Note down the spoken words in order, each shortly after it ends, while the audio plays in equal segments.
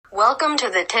Welcome to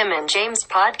the Tim and James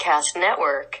Podcast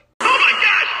Network. Oh my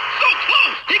God! So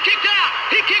close! He kicked out!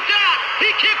 He kicked out! He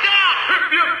kicked out!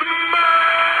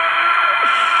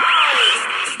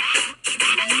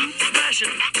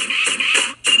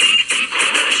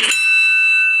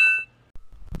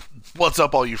 What's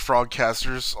up, all you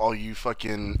frogcasters, all you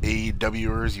fucking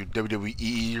AEWers, you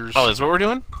WWEers? Oh, is what we're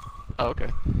doing? Oh, okay.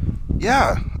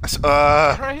 Yeah.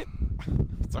 Alright.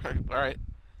 Sorry. Alright.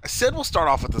 I said we'll start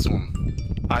off with this one.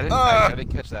 I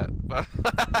didn't catch that.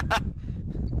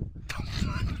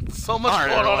 So much Alright,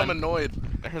 going on, everyone. I'm annoyed.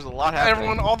 There's a lot happening.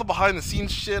 Everyone, all the behind the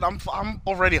scenes shit, I'm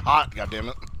already hot,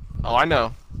 goddammit. Oh, I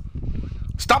know.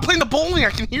 Stop playing the bowling, I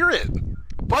can hear it.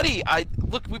 Buddy,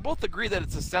 look, we both agree that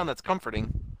it's a sound that's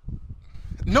comforting.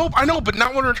 Nope, I know, but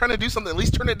not when we're trying to do something. At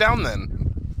least turn it down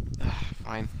then.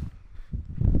 Fine.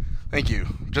 Thank you.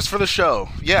 Just for the show.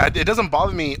 Yeah, it doesn't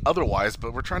bother me otherwise,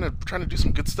 but we're trying to do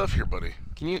some good stuff here, buddy.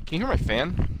 Can you hear my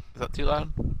fan? Is that too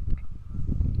loud?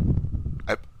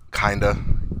 Kinda.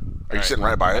 Are you sitting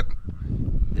right by it?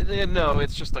 No,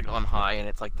 it's just like on high, and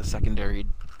it's like the secondary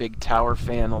big tower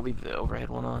fan. I'll leave the overhead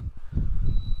one on.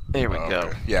 There we go.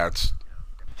 Okay. Yeah, it's...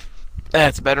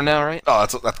 That's better now, right? Oh,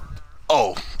 that's...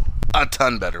 Oh, a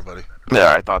ton better, buddy.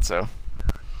 Yeah, I thought so.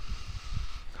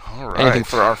 All right. Anything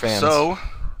for our fans. So...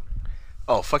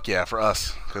 Oh, fuck yeah, for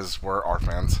us, because we're our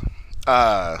fans.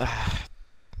 It's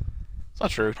not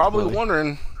true. Probably really.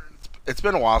 wondering... It's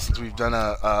been a while since we've done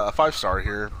a 5-star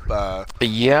here.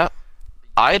 Yeah.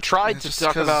 I tried to just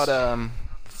talk 'cause- about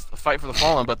Fight for the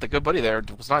Fallen, but the good buddy there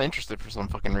was not interested for some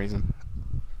fucking reason.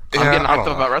 I'm getting I hyped don't up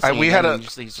about know. wrestling. We again, had and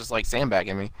he's just like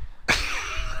sandbagging me.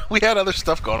 we had other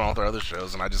stuff going on with our other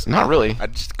shows, and I just... Not really. I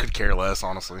just could care less,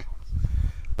 honestly.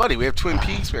 Buddy, we have Twin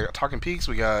Peaks, we got Talking Peaks,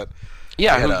 we got...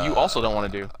 Yeah, we had, who you also don't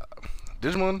want to do.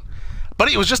 Digimon.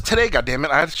 Buddy, it was just today, goddammit.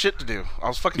 I had shit to do. I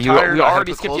was fucking You- tired. we I had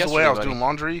already to put skipped clothes away. yesterday, I was buddy. doing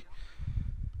laundry.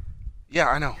 Yeah,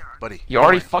 I know, buddy. You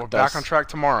already We're fucked back us. on track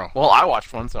tomorrow. Well, I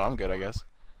watched one, so I'm good, I guess.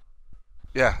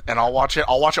 Yeah, and I'll watch it.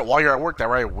 I'll watch it while you're at work. That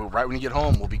right, right when you get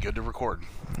home, we'll be good to record.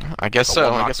 I guess So so.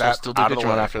 we'll I knock guess we'll that still do out of the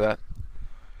Digimon way. after that.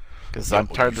 Because Yeah, I'm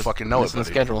well, tired you of fucking know it, missing the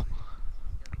buddy. schedule.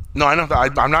 No, I know.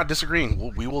 I'm not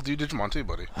disagreeing. We will do Digimon too,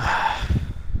 buddy.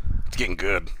 It's getting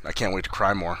good. I can't wait to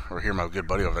cry more or hear my good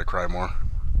buddy over there cry more.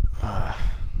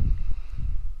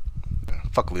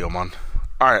 Fuck Leomon.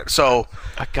 All right, so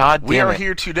God we damn are it.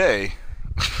 here today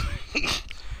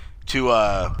to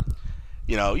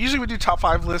usually we do top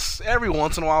 5 lists. Every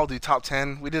once in a while we'll do top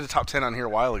 10. We did a top 10 on here a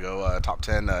while ago, top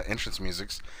 10 entrance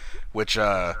musics, which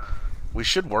we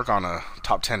should work on a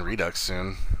top 10 redux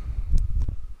soon.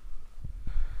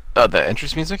 The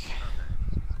entrance music?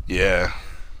 Yeah.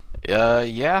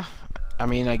 Yeah. I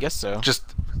mean, I guess so.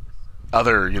 Just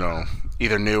other,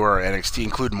 either newer or NXT,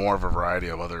 include more of a variety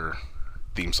of other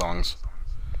theme songs.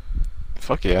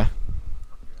 Fuck yeah.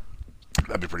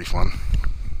 That'd be pretty fun.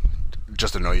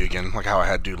 Just to know you again, like how I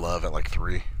had Dude Love at like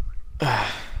 3.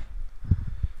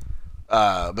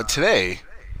 But today,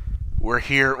 we're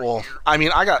here, well, I mean,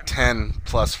 I got 10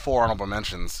 plus 4 honorable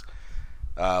mentions.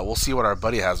 We'll see what our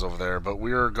buddy has over there, but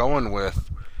we're going with...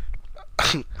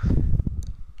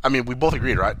 I mean, we both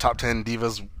agreed, right? Top 10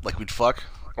 divas like we'd fuck?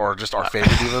 Or just our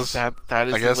favorite divas? That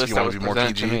is I guess the list you that want was to be more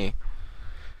presented to PG? me.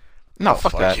 No,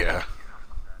 fuck that. yeah.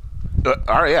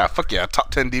 Alright, yeah, fuck yeah.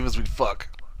 Top 10 divas we'd fuck.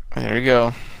 There you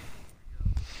go.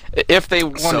 If they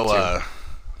wanted to.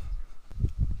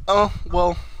 Oh,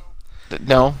 well,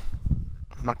 No.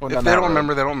 I'm not going if down they that don't road.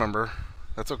 remember, they don't remember.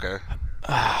 That's okay.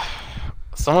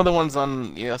 Some of the ones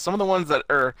some of the ones that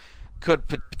could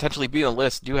potentially be on the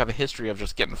list do have a history of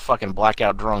just getting fucking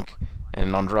blackout drunk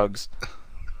and on drugs.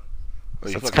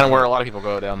 Well, you That's fucking- kind of where a lot of people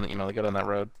go down. They go down that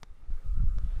road.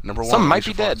 Number 1. Some might Alicia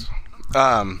be dead.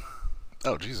 Fox.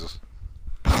 Oh, Jesus.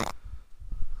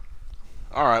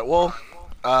 Alright, well,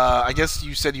 I guess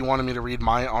you said you wanted me to read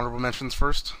my honorable mentions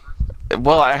first?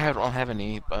 Well, I don't have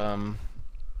any.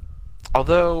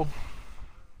 Although,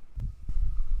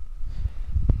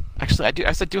 actually, I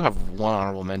do have one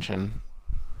honorable mention.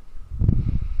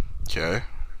 Okay.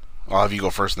 I'll have you go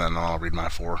first then, and I'll read my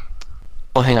 4.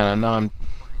 Well, hang on. No, I'm.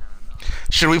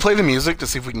 Should we play the music to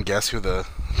see if we can guess who the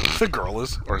girl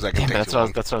is? Or is that going Damn, to take that's too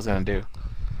long? what I was gonna do.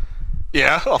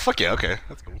 Yeah? Oh, fuck yeah, okay.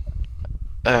 That's cool.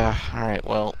 All right.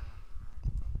 Well,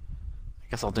 I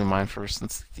guess I'll do mine first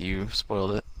since you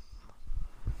spoiled it.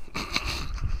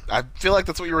 I feel like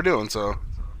that's what you were doing, so...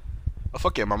 Oh,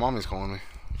 fuck yeah, my mommy's calling me.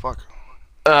 Fuck.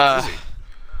 Uh,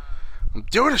 I'm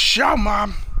doing a show,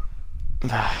 Mom!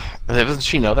 Doesn't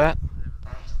she know that?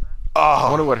 I Oh,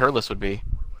 wonder what her list would be.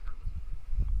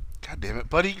 God damn it,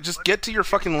 buddy. Just get to your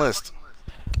fucking list.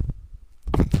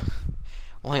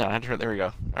 Well, hang on. There we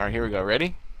go. All right, here we go.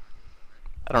 Ready?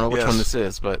 I don't know which Yes. one this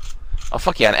is, but oh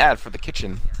fuck yeah, an ad for the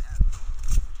kitchen.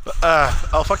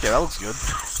 Oh fuck yeah, that looks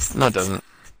good. No, it doesn't.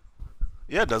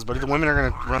 Yeah, it does, buddy. The women are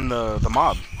gonna run the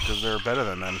mob because they're better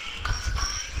than men.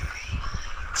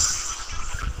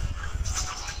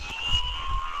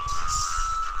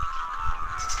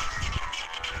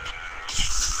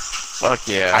 Fuck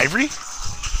yeah. Ivory?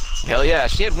 Hell yeah,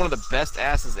 she had one of the best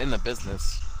asses in the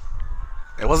business.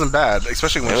 It wasn't bad,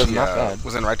 especially It when was she not bad.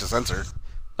 was in Right to Censor.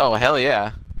 Oh hell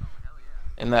yeah.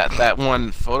 And that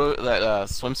one photo, that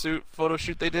swimsuit photo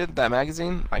shoot they did, that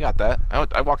magazine, I got that.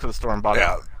 I walked to the store and bought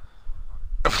Yeah,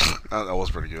 it. that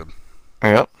was pretty good.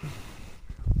 Yep.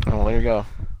 Oh, well, there you go.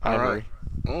 All Ivory. right.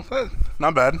 Well,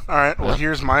 not bad. All right. Well, Yeah.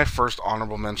 here's my first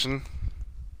honorable mention.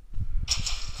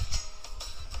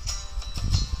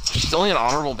 She's only an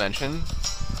honorable mention.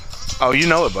 Oh, you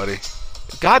know it, buddy.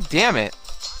 God damn it.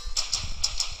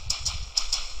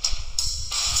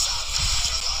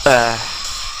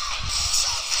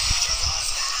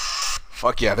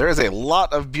 Fuck yeah, there is a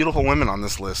lot of beautiful women on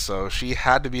this list, so she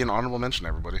had to be an honorable mention,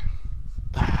 everybody.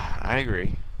 I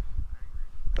agree.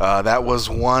 That was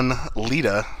one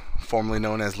Lita, formerly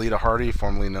known as Lita Hardy,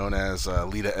 formerly known as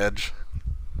Lita Edge.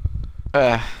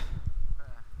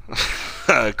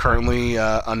 Currently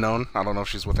unknown. I don't know if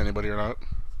she's with anybody or not.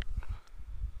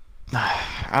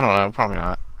 I don't know. Probably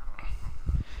not.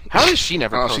 How does she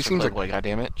never Oh, pose she for seems Playboy?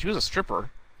 Goddammit, she was a stripper.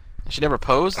 She never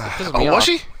posed. It pisses me Oh, was off.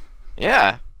 she?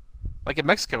 Yeah, like in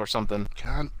Mexico or something.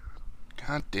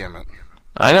 God damn it.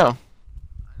 I know.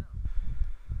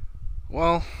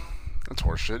 Well, that's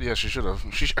horseshit. Yeah, she should have.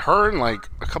 Her and like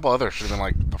a couple others should have been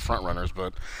like the front runners,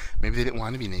 but maybe they didn't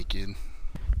want to be naked.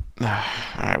 All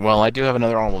right. Well, I do have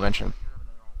another honorable mention.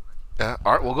 Yeah.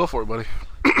 All right, we'll go for it, buddy.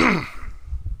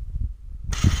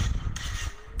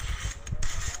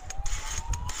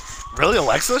 Really,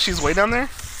 Alexa? She's way down there?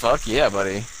 Fuck yeah,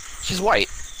 buddy. She's white.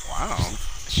 Wow.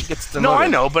 She gets the No, I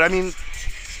know, but I mean,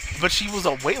 but she was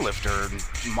a weightlifter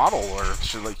and model, or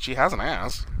she has an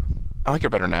ass. I like her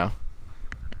better now.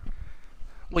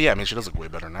 Well, yeah, I mean, she does look way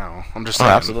better now. I'm just Oh,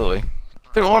 saying. absolutely.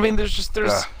 Well, I mean,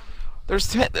 Ugh. there's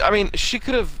 10, I mean, she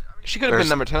could have been There's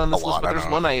number 10 on this a list, lot, but I there's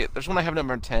know. one I have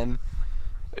number 10.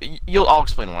 I'll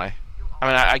explain why. I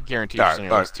mean, I guarantee you Alright, she's on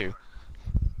your list too.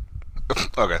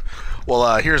 Okay.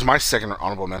 Well, here's my second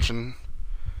honorable mention.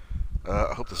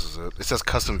 I hope this is it. It says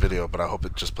custom video, but I hope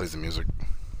it just plays the music.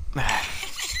 Is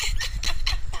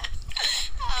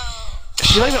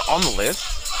she not even on the list?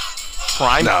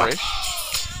 Prime No. Trish?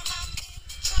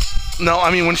 No,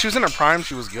 I mean, when she was in her prime,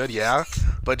 she was good, yeah.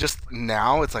 But just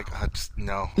now, it's like, just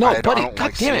no. No, I buddy, don't god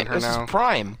like damn seeing it, her this now. is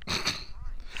Prime.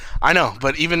 I know,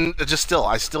 but even just still,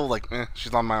 I still like.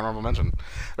 She's on my honorable mention.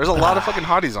 There's a lot of fucking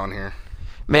hotties on here.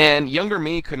 Man, younger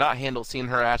me could not handle seeing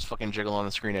her ass fucking jiggle on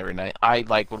the screen every night. I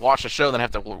would watch the show, then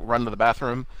have to run to the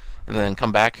bathroom, and then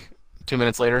come back 2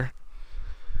 minutes later.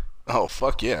 Oh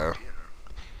fuck yeah!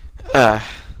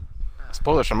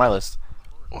 Spoilers on my list.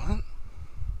 What?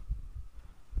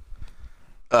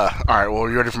 All right. Well,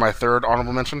 you ready for my third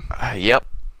honorable mention? Yep.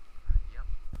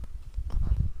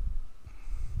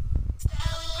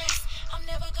 I'm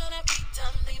never gonna be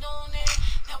done. Lean on it.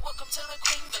 Now welcome to the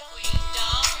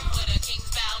queendom, where the kings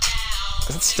bow down. Is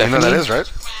it You Stephanie? know that is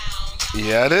right.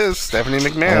 Yeah, it is Stephanie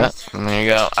McMahon. Yeah, there you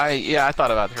go. I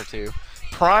thought about her too.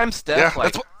 Prime Steph, Yeah,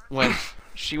 like that's when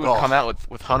she would Oh. come out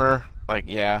with Hunter, like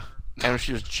yeah, and when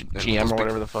she was GM Those or big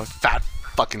whatever the fuck. Fat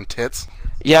fucking tits.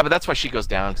 Yeah, but that's why she goes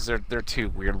down because they're too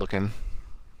weird looking.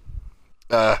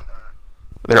 Uh.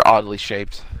 They're oddly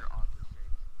shaped.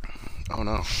 Oh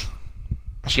no.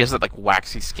 She has that like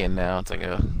waxy skin now. It's like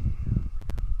a.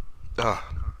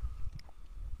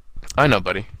 I know,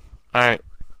 buddy. All right.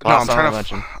 No, Last I'm trying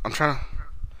mention. to. I'm trying to.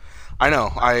 I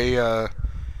know.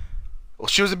 Well,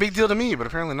 she was a big deal to me, but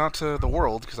apparently not to the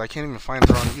world because I can't even find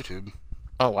her on YouTube.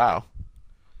 Oh wow.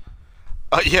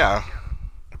 Yeah.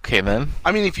 Okay then.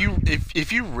 I mean, if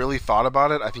you really thought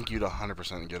about it, I think you'd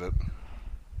 100% get it.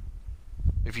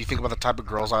 If you think about the type of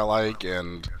girls I like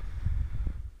and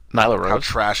Nyla how Rose.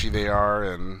 trashy they are,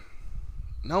 and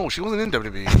no, she wasn't in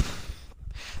WWE.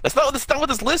 That's not what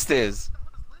this list is.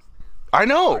 I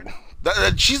know.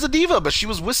 She's a diva, but she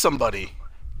was with somebody.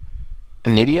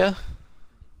 Nydia?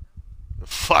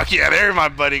 Fuck yeah, there my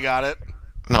buddy got it.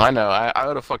 No, I know. I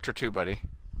would have fucked her too, buddy.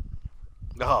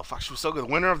 Oh fuck, she was so good.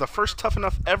 Winner of the first Tough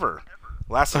Enough ever.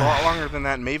 Lasted a lot longer than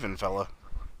that Maven fella.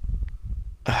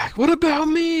 What about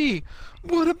me?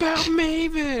 What about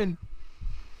Maven?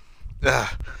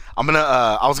 I'm gonna.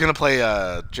 I was gonna play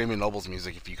Jamie Noble's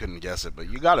music if you couldn't guess it, but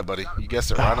you got it, buddy. You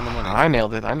guessed it right on the money. I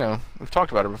nailed it. I know. We've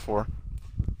talked about her before.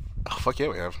 Oh fuck yeah,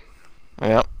 we have.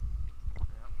 Yep.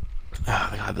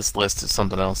 Oh, God, this list is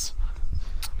something else.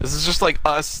 This is just like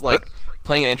us, like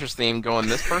playing an interest theme, going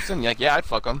this person. You're like, yeah, I'd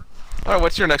fuck them. All right,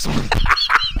 what's your next one?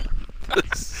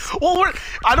 Well,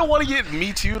 I don't want to get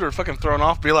me too'd or fucking thrown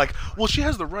off. Be like, well, she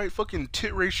has the right fucking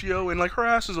tit ratio, and like her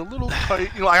ass is a little tight.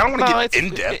 You know, I don't want to No, get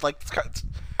in depth. Like,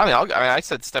 I mean, I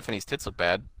said Stephanie's tits look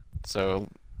bad, so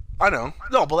I know.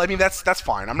 No, but I mean that's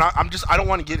fine. I don't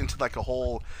want to get into like a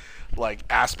whole like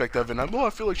aspect of it. And I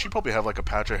feel like she probably have like a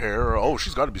patch of hair, or oh,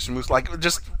 she's got to be smooth. Like,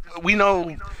 just we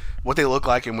know what they look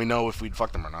like, and we know if we'd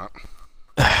fuck them or not.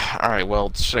 all right.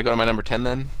 Well, should I go to my number 10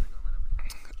 then?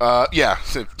 Yeah.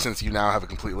 Since you now have a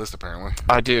complete list, apparently.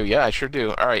 I do. Yeah, I sure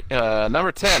do. All right,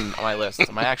 number 10 on my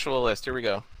list, my actual list. Here we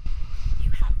go.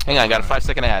 Hang on, I got a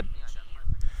 5-second ad.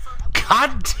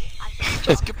 God damn.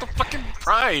 Just get the fucking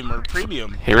Prime or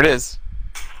Premium. Here it is.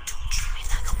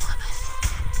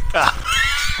 God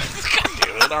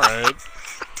damn it, alright.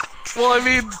 Well, I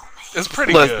mean, it's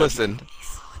pretty good. Listen,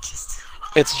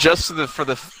 it's just for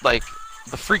the like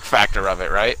the freak factor of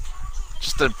it, right?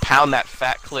 Just to pound that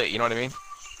fat clit. You know what I mean?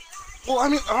 Well, I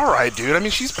mean, all right, dude. I mean,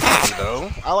 she's pretty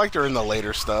though. I liked her in the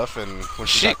later stuff, and when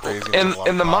she got crazy.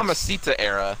 In the Mamacita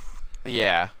era,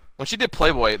 yeah. When she did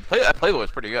Playboy, Playboy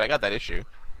was pretty good. I got that issue.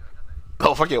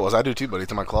 Oh fuck yeah, it was. I do too, buddy.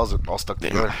 It's in my closet, all stuck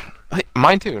together.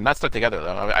 Mine too. Not stuck together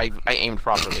though. I aimed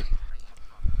properly.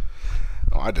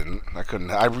 No, I didn't. I couldn't.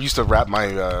 I used to wrap my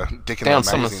dick in Down the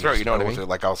someone's magazine throat, you know what I with mean? it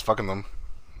like I was fucking them.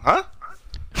 Huh?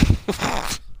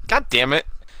 God damn it!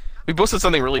 We both said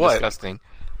something really What? disgusting.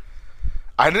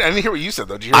 I didn't hear what you said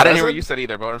though. Did you hear I didn't hear said? what you said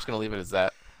either, but I'm just gonna leave it as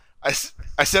that. I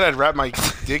said I'd wrap my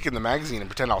dick in the magazine and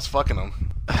pretend I was fucking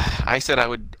them. I said I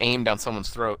would aim down someone's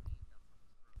throat.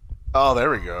 Oh, there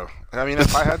we go. I mean,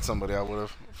 if I had somebody, I would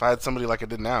have. If I had somebody like I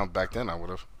did now, back then, I would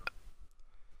have.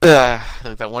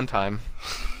 Like that one time.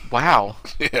 Wow.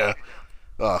 Yeah.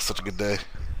 Oh, such a good day.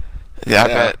 Yeah, I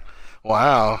Yeah. bet.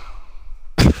 Wow.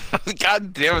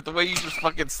 God damn it! The way you just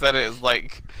fucking said it is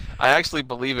like I actually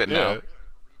believe it now.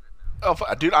 Oh,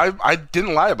 dude, I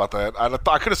didn't lie about that.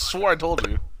 I could have swore I told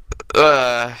you.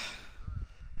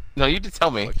 No, you did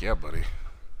tell me. Like, yeah, buddy.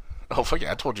 Oh fuck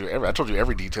yeah, I told you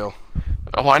every detail.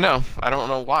 Oh, I know. I don't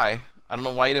know why. I don't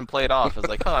know why you didn't play it off. It's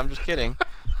like, oh, I'm just kidding.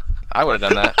 I would have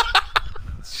done that.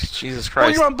 Jesus Well,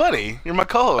 Christ. you're my buddy. You're my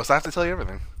co-host. I have to tell you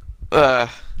everything. Uh,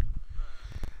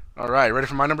 All right, ready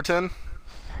for my number 10?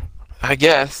 I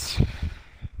guess.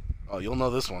 Oh, you'll know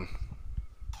this one.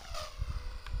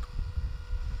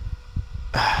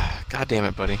 God damn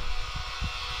it, buddy.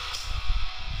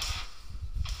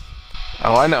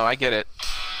 Oh, I know. I get it.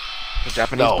 The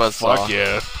Japanese buzzsaw. fuck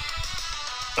yeah.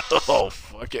 Oh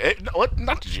fuck yeah. No, what?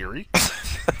 Not Jiri.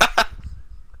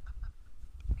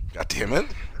 God damn it.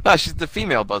 No, she's the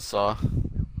female buzzsaw.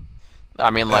 I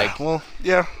mean, like, well,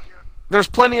 yeah. there's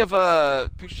plenty of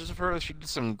pictures of her. She did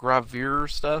some gravure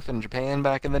stuff in Japan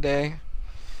back in the day.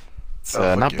 It's Oh,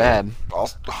 fuck not yeah. bad. All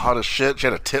hot as shit. She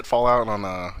had a tit fall out on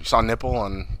you saw a nipple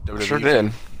on WWE Sure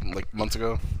did. like months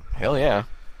ago. Hell yeah.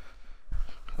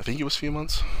 I think it was a few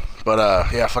months. But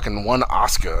yeah, fucking one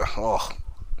Asuka. Oh.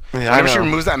 Yeah, Whenever I she know.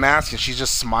 removes that mask and she's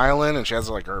just smiling and she has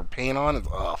like her paint on, it's,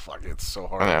 oh fuck, it's so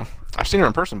hard. I know. I've seen her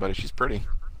in person, buddy. She's pretty.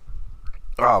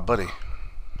 Oh, buddy.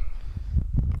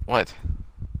 What?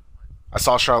 I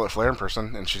saw Charlotte Flair in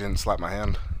person and she didn't slap my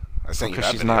hand. I sent you Because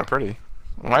that she's video. not pretty.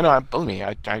 Well, I know. Believe me.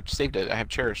 I saved it. I have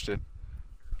cherished it.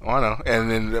 Oh, I know.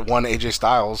 And then one AJ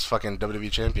Styles, fucking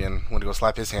WWE champion, went to go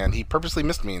slap his hand. He purposely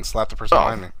missed me and slapped the person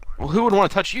behind me. Well, who would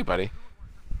want to touch you, buddy?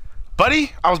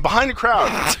 Buddy, I was behind the crowd.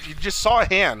 You just saw a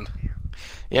hand.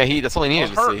 Yeah, that's all he I needed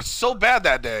was to hurt see. so bad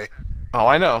that day. Oh,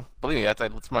 I know. Believe me,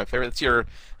 that's my favorite. That's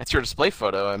your display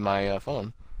photo in my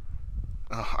phone.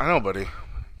 Oh, I know, buddy.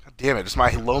 God damn it. Just my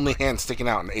lonely hand sticking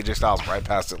out and AJ Styles right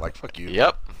past it like, fuck you.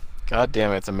 Yep. God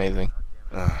damn it, it's amazing.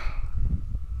 All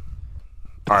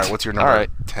right, what's your number? All right.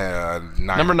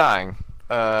 9. Number 9.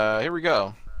 Here we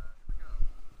go.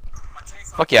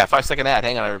 Fuck yeah, 5-second ad.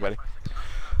 Hang on, everybody.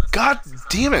 God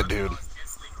damn it, dude.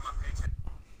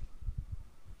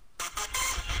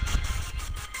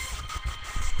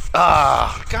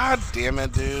 Ah, god damn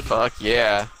it, dude. Fuck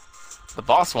yeah. The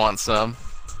boss wants some.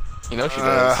 You know she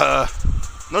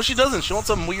does. No, she doesn't. She wants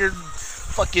some weird,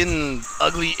 fucking,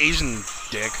 ugly Asian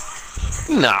dick.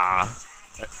 Nah.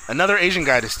 Another Asian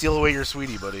guy to steal away your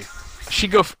sweetie, buddy. She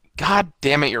God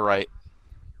damn it, you're right.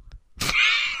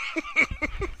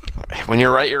 When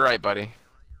you're right, buddy.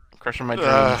 I'm crushing my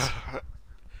dreams.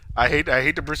 I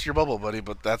hate to burst your bubble, buddy,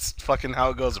 but that's fucking how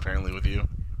it goes apparently with you.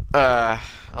 Oh,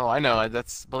 I know.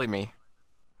 Believe me.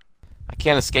 I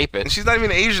can't escape And it. she's not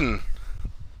even Asian.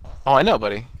 Oh, I know,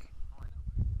 buddy.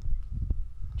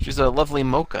 She's a lovely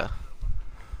mocha.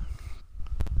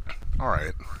 All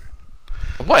right.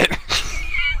 What?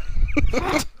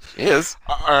 is.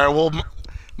 All right. Well,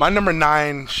 my number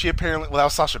 9. She apparently. Well, that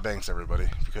was Sasha Banks. Everybody,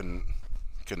 if you couldn't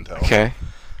tell. Okay.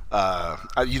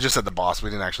 You just said the boss. We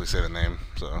didn't actually say the name.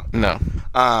 So. No.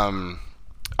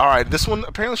 All right. This one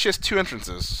apparently she has 2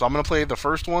 entrances. So I'm gonna play the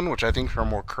first one, which I think is her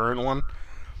more current one.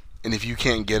 And if you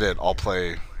can't get it, I'll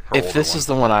play. Her If this is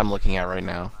the one I'm looking at right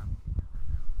now.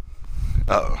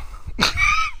 Uh-oh.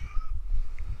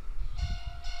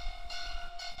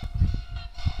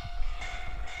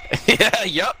 Yeah.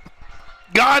 Yep.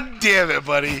 God damn it,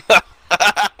 buddy.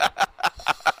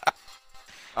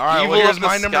 All right, Evil well, here's of the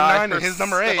my number Sky 9 and his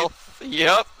number 8. herself.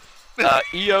 Yep.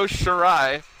 Io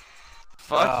Shirai.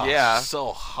 Fuck Oh, yeah.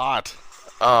 So hot.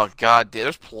 Oh god, dude,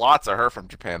 there's lots of her from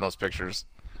Japan. Those pictures.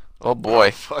 Oh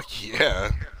boy. Fuck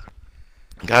yeah.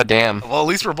 God damn. Well, at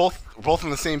least we're both on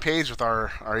the same page with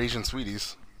our Asian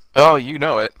sweeties. Oh, you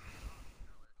know it.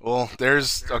 Well,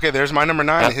 there's my number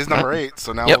 9 and his number 8.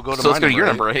 So now Yep. we'll go to so my let's go to your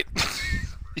number number 8.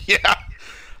 8.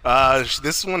 Yeah.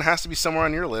 This one has to be somewhere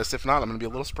on your list. If not, I'm gonna be a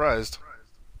little surprised.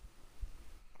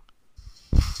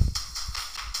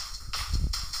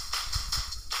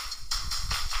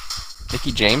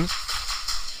 Mickey James.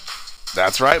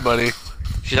 That's right, buddy.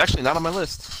 She's actually not on my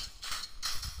list.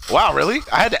 Wow, really?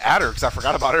 I had to add her because I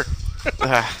forgot about her.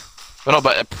 But no,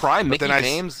 but prime Mickey then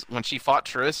James when she fought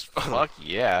Triss. Fuck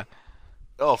yeah.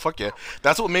 Oh, fuck yeah.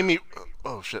 That's what made me...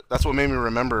 Oh, shit. That's what made me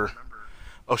remember...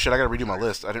 Oh, shit, I gotta redo my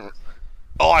list. I didn't...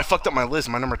 Oh, I fucked up my list.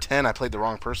 My number 10, I played the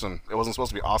wrong person. It wasn't supposed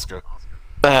to be Asuka.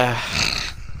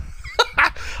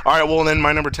 All right, well, then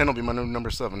my number 10 will be my number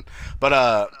 7.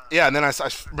 But, yeah, and then I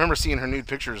remember seeing her nude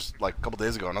pictures, like, a couple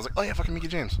days ago, and I was like, oh, yeah, fucking Mickey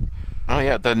James. Oh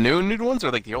yeah, the new nude ones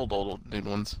or like the old nude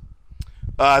ones?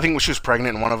 I think she was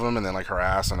pregnant in one of them, and then, like, her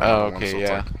ass and another one, so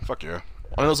yeah. it's like, fuck yeah.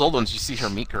 One of those old ones, you see her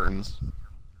meat curtains.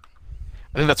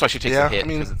 I think that's why she takes Yeah, a hit, I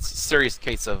mean- because it's a serious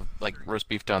case of like roast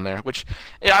beef down there. Which,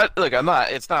 yeah, look, I'm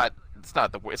not. It's not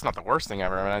the worst thing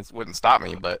ever. I mean, it wouldn't stop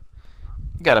me, but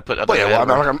you gotta put up. But, yeah,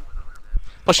 well,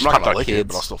 Plus, she's I'm not popped gonna out like it, kids,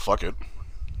 but I'll still fuck it.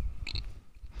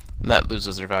 and that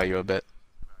loses their value a bit.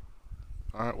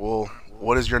 All right, well,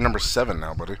 what is your number 7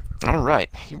 now, buddy? All right,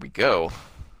 here we go.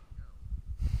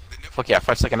 Fuck yeah,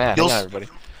 5-second ad. Hang on, everybody.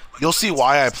 You'll see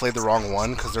why I played the wrong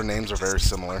one, because their names are very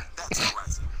similar.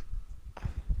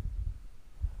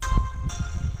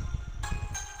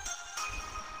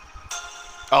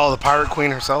 Oh, the Pirate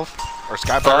Queen herself? Or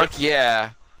Sky Pirate? Fuck yeah.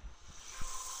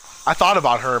 I thought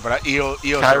about her, but Io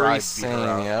Kairi Shirai beat Sane, her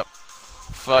out. yep.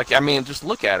 Fuck, I mean, just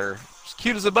look at her. She's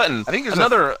cute as a button. I think there's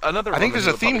another. I think there's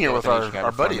a theme here with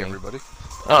our buddy, everybody.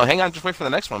 Oh, hang on, just wait for the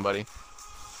next one, buddy.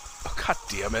 Oh, God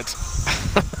damn it.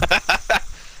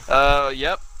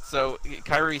 Yep. So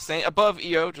Kairi Sane above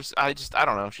Io. I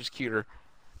don't know. She's cuter.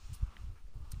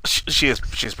 She is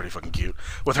pretty fucking cute.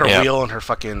 With her Yeah. wheel and her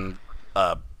fucking,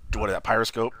 what is that,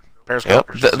 Periscope? Yep.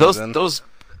 Or she zooms in. Those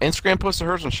Instagram posts of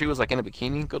hers when she was like in a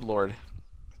bikini. Good lord.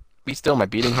 Be still my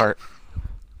beating heart.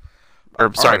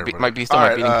 Or sorry, everybody. might be still All my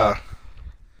right, beating heart.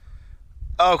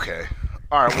 Okay.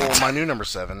 Alright, well, my new number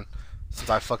 7, since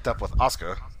I fucked up with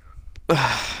Asuka.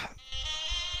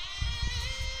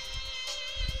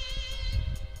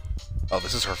 Oh,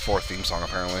 this is her 4th theme song,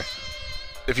 apparently.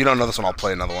 If you don't know this one, I'll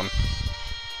play another one.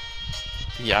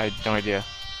 Yeah, I had no idea.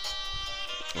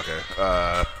 Okay,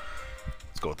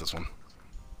 let's go with this one.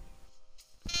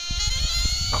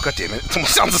 Oh, god damn it. It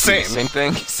almost sounds the same. Same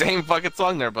thing. Same fucking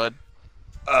song there, bud.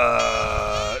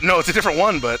 No, it's a different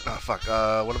one, but... Oh, fuck.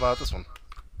 What about this one?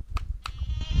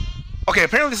 Okay,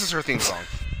 apparently this is her theme song.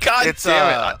 God It's,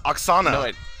 damn it. Oksana.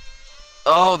 No,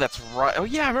 oh, that's right. Oh,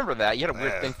 yeah, I remember that. You had a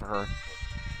weird Yeah. thing for her.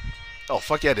 Oh,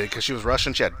 fuck yeah, I did, because she was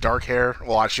Russian, she had dark hair.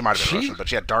 Well, she might have been Russian, but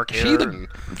she had dark hair, She and...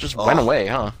 just Oh. went away,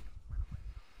 huh?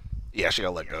 Yeah, she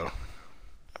got let go.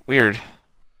 Weird.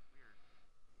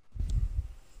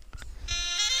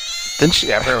 Didn't she?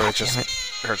 Yeah, apparently it's God damn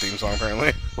just her theme song,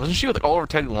 apparently. Wasn't she with like all over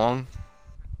Teddy Long?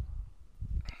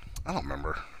 I don't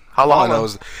remember. How All I long? know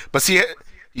is... But see,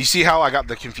 you see how I got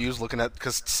the confused looking at...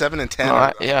 Because 7 and 10 No,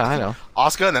 are yeah, I know.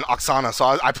 Asuka and then Oksana,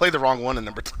 so I played the wrong one in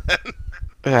number 10.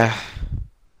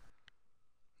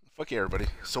 Fuck yeah, everybody.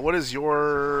 So what is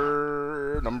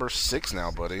your number 6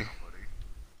 now, buddy?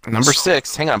 Number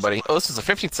 6. Hang on, buddy. Oh, this is a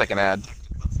 15-second ad.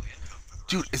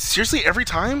 Dude, it's seriously every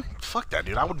time? Fuck that,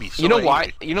 dude. I would be so You know angry.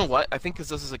 why? You know what? I think because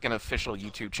this is like an official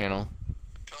YouTube channel.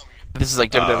 This is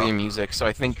like WWE music, so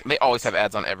I think they always have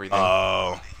ads on everything.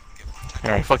 Oh.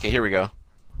 Alright, fuck it. Here we go.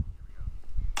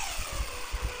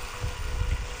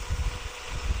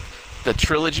 The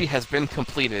trilogy has been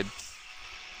completed.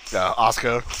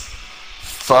 Asuka.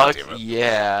 Fuck damn it.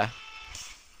 yeah.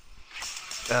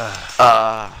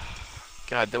 God,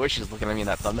 the way she's looking at me in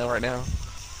that thumbnail right now.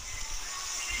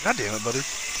 God damn it, buddy.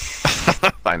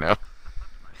 I know.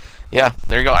 Yeah,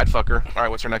 there you go. I'd fuck her. All right,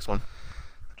 what's your next one?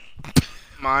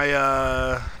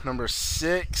 My number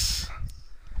 6.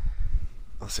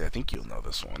 Let's see. I think you'll know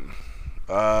this one.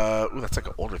 Ooh, that's like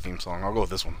an older theme song. I'll go with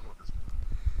this one.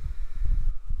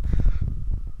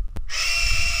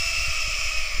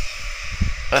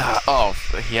 Oh,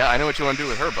 yeah, I know what you want to do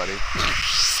with her, buddy.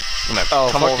 Oh,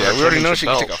 come fuck over yeah. and We already know change she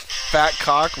the can take belt. a fat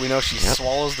cock. We know she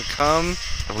swallows the cum.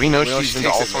 We know We know she's she into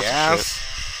takes all it in sorts the of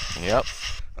ass. shit. Yep.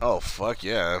 Oh, fuck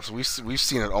yeah. So we've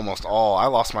seen it almost all. I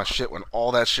lost my shit when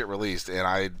all that shit released, and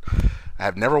I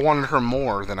have never wanted her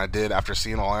more than I did after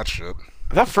seeing all that shit.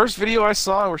 That first video I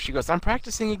saw where she goes, "I'm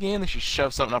practicing again," and she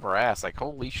shoves something up her ass. Like,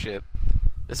 holy shit.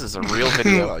 This is a real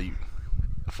video. Oh,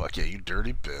 fuck yeah, you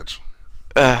dirty bitch.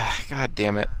 God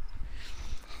damn it.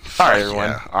 All right, everyone.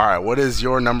 Yeah. All right, what is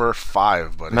your number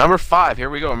 5, buddy? Number 5. Here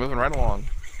we go. Moving right along.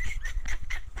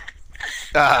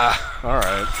 All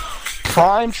right.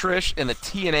 Prime Trish in the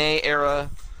TNA era.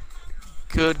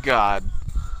 Good God.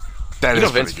 That You is know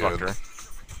Vince pretty fucked good. her.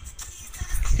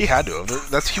 He had to have.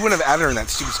 He wouldn't have added her in that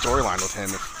stupid storyline with him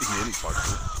if he didn't fuck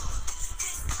her.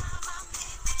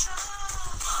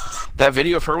 That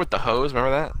video of her with the hose,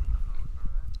 remember that?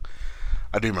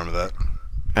 I do remember that.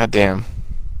 God damn.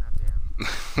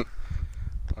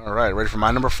 All right, ready for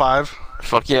my number 5?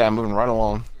 Fuck yeah, I'm moving right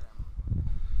along.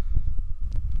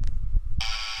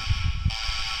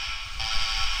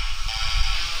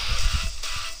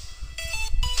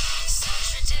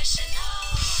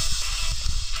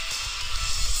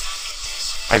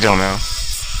 I don't know.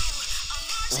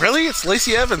 Really? It's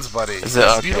Lacey Evans, buddy. Is it?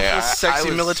 This Okay, beautiful, I sexy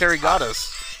was- military goddess.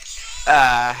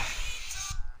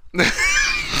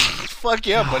 Fuck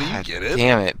yeah, buddy, you get it.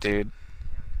 Damn it, dude.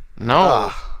 No.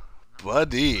 Ah,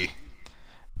 buddy.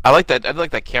 I like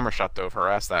that camera shot though of her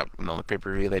ass that on the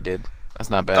pay-per-view they did. That's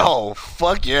not bad. Oh,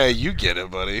 fuck yeah, you get it,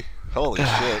 buddy. Holy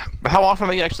shit. But how often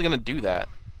are they actually gonna do that?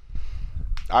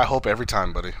 I hope every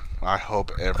time, buddy. I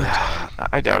hope every time.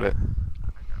 I doubt it.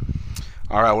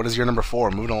 All right, what is your number 4?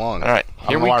 Moving along. All right, I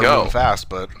here don't know we why we're go. moving fast,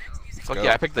 but Fuck go.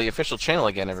 yeah, I picked the official channel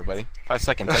again, everybody. 5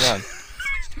 seconds, hang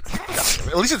on.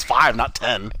 At least it's 5, not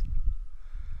 10.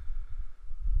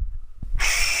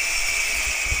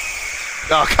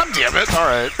 Oh, god damn it. All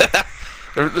right.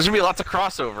 There's gonna be lots of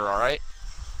crossover, all right?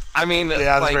 I mean, Yeah,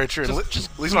 that's like, very true.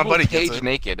 Just At least my Google buddy gets Paige it.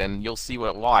 naked, and you'll see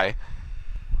why.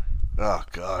 Oh,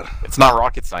 God. It's not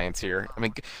rocket science here. I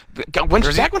mean, when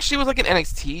Where's back when she was like in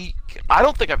NXT, I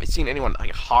don't think I've seen anyone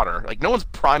like hotter. Like no one's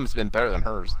prime has been better than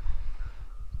hers.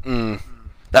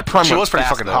 That prime She went was pretty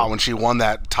fast, fucking though. hot when she won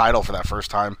that title for that first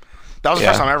time. That was the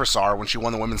Yeah. first time I ever saw her, when she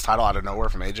won the women's title out of nowhere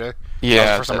from AJ. That was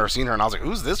Yeah, the first time I ever seen her, and I was like,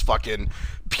 who's this fucking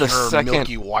pure, second-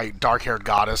 milky white, dark-haired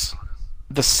goddess?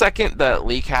 The second that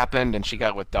leak happened and she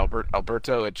got with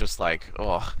Alberto, it just like,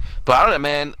 oh. But I don't know,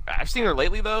 man. I've seen her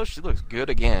lately though. She looks good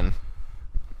again.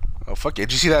 Oh, fuck yeah.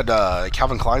 Did you see that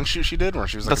Calvin Klein shoot she did where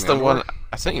she was like That's in the underwear? one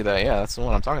I sent you. That yeah, that's the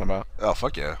one I'm talking about. Oh,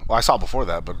 fuck yeah. Well, I saw it before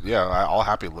that, but yeah, I'll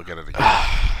happy to look at it again.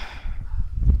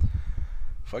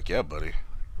 Fuck yeah, buddy.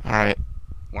 All right.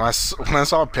 When I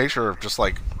saw a picture of just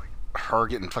like her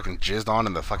getting fucking jizzed on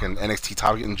and the fucking NXT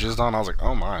title getting jizzed on, I was like,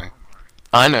 oh my,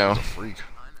 I know. freak.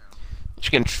 She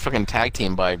getting fucking tag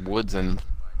team by Woods and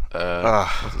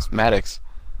what's this, Maddox.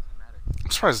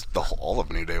 I'm surprised all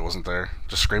of New Day wasn't there.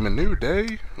 Just screaming New Day.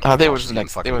 They Oh, were she's just getting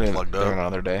next. They fucking were in plugged up.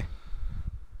 another day.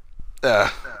 All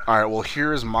right. Well,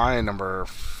 here's my number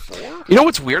 4. You know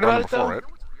what's weird Or about number it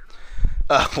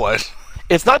though? 4, right? What?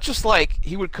 It's not just like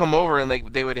he would come over and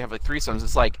they would have like threesomes.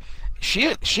 It's like she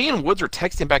and Woods were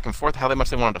texting back and forth how much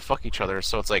they wanted to fuck each other.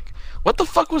 So it's like, what the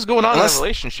fuck was going on Unless- in the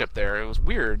relationship there? It was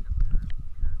weird.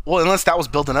 Well, unless that was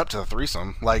building up to the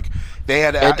threesome, like they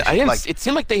had. I didn't. like, It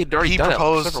seemed like they had already he done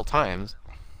proposed- it several times.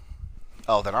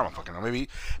 oh, then I don't fucking know. Maybe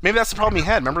that's the problem he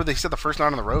had. Remember, they said the first night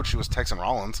on the road she was texting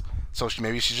Rollins, so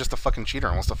maybe she's just a fucking cheater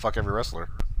and wants to fuck every wrestler.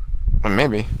 Well,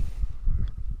 maybe.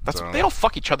 So- They don't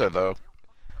fuck each other though.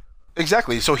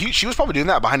 Exactly. So she was probably doing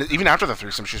that behind it. Even after the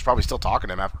threesome, she was probably still talking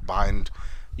to him behind,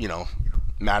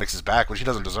 Maddox's back, which he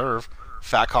doesn't deserve.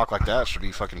 Fat cock like that should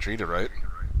be fucking treated right.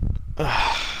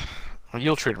 Well,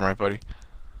 you'll treat him right, buddy.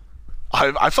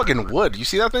 I fucking would. You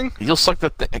see that thing? You'll suck the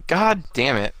thing. God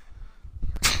damn it.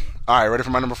 All right, ready for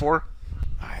my number 4?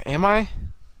 Am I?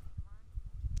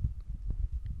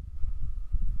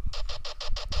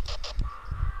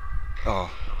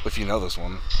 Oh, if you know this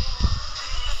one.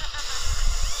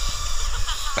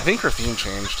 I think her theme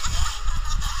changed.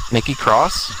 Nikki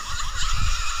Cross?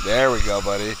 There we go,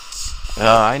 buddy.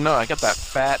 I know. I got that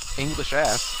fat English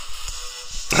ass.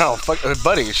 Oh, fuck,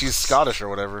 buddy, she's Scottish or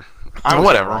whatever.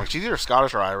 Whatever. Wrong. She's either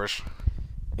Scottish or Irish.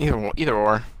 Either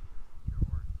or.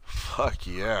 Fuck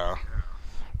yeah.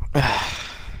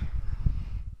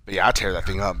 But yeah, I tear that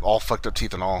thing up, all fucked up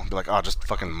teeth and all. Be like, oh, just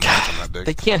fucking munch on that dick.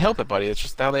 They can't help it, buddy. It's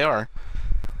just how they are.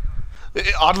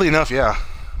 Oddly enough, yeah.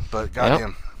 But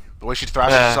goddamn, the way she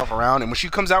thrashes herself around, and when she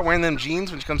comes out wearing them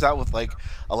jeans, when she comes out with like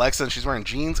Alexa and she's wearing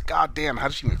jeans, goddamn, how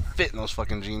does she even fit in those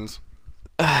fucking jeans?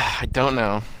 I don't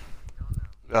know.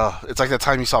 It's like that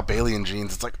time you saw Bailey in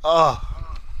jeans. It's like, oh.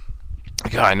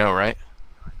 God, I know, right?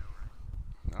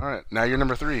 All right, now you're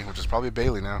number 3, which is probably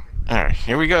Bailey now. All right,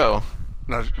 here we go.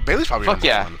 No, Bailey's probably Fuck number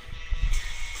yeah. 1.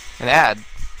 An ad.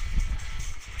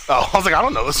 Oh, I was like, I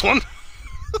don't know this one.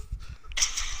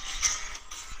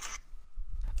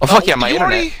 Oh fuck yeah, my you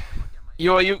internet. already-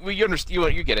 You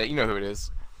understand? You get it. You know who it is.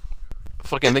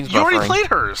 Fucking things. You already buffering. played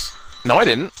hers. No, I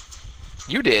didn't.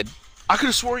 You did. I could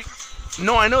have swore.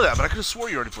 No, I know that, but I could have swore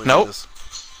you already played Nope. this.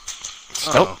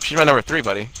 Nope. She's my number 3,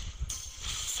 buddy.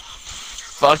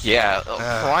 Fuck yeah.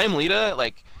 Prime Lita,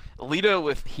 like Lita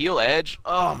with heel edge.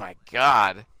 Oh my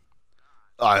god.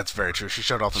 Oh, that's very true. She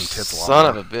showed off them tits a lot. Son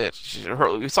more. of a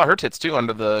bitch. We saw her tits too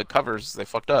under the covers. They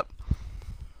fucked up.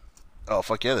 Oh,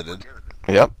 fuck yeah, they did.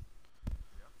 Yep.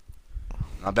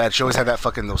 Not bad. She always had that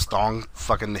fucking, those thong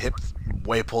fucking hips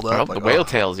way pulled up. Well, like, the whale oh.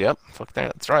 tails. Yep. Fuck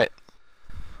that. That's right.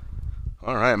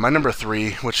 Alright, my number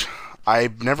 3, which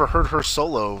I've never heard her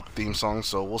solo theme song,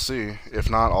 so we'll see.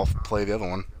 If not, I'll play the other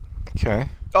one. Okay.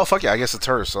 Oh, fuck yeah, I guess it's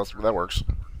hers, so that works.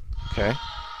 Okay.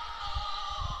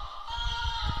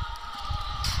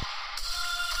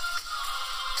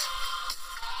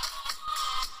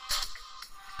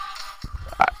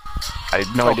 I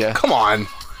had no idea. Come on.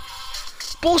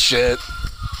 Bullshit.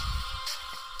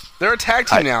 They're a tag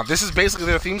team now. This is basically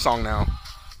their theme song now.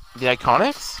 The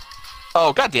Iconics?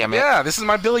 Oh, god damn it. Yeah, this is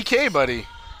my Billie Kay, buddy.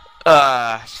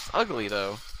 She's ugly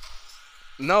though.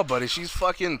 No, buddy, she's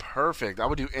fucking perfect. I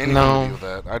would do anything No. to do with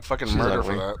that. I'd fucking She's murder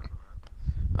ugly. for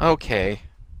that. Okay.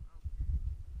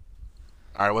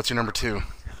 Alright, what's your number 2?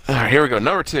 Alright, here we go.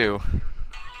 Number 2.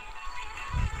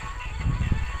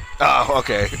 Oh,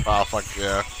 okay. Oh, fuck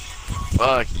yeah.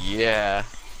 Fuck yeah.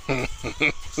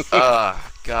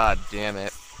 God damn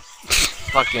it.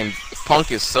 Fucking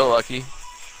Punk is so lucky.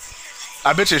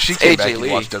 I bet you if she came AJ back, Lee.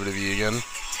 you'd watch WWE again.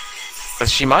 But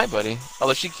she might, buddy.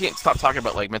 Although she can't stop talking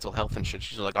about like mental health and shit.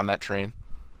 She's like on that train.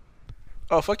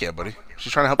 Oh, fuck yeah, buddy.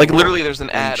 She's trying to help Like the world. literally, there's an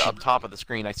And ad she- up top of the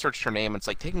screen. I searched her name. And it's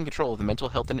like taking control of the mental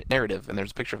health narrative, and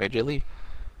there's a picture of AJ Lee.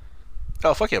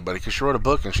 Oh, fuck yeah, buddy, because she wrote a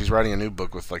book, and she's writing a new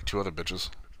book with, like, 2 other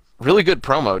bitches. Really good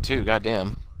promo too.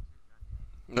 Goddamn.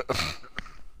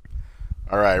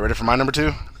 Alright, ready for my number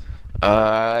 2?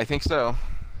 I think so.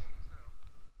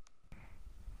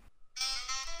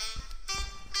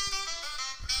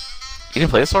 You didn't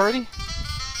play this already?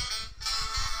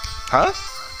 Huh?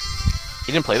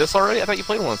 You didn't play this already? I thought you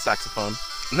played one with saxophone.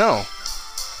 No.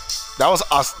 That was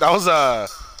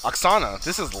Oksana.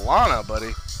 This is Lana,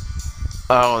 buddy.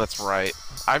 Oh, that's right.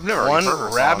 I've never One heard her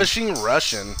song. ravishing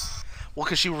Russian. Well,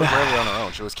 because she was rarely on her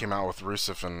own. She always came out with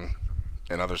Rusev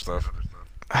and other stuff.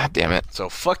 Ah, damn it. So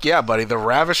fuck yeah, buddy. The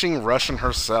ravishing Russian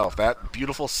herself. That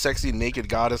beautiful, sexy, naked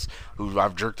goddess who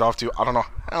I've jerked off to I don't know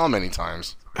how many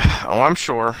times. Oh, I'm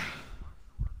sure.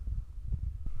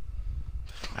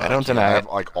 I don't I deny have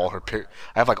it. like all her I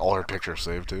have like all her pictures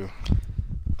saved too.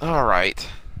 All right.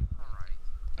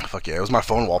 Fuck yeah, it was my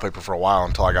phone wallpaper for a while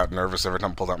until I got nervous every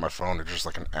time I pulled out my phone. It's just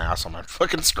like an ass on my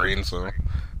fucking screen. So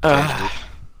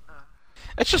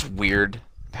It's just weird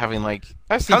having like.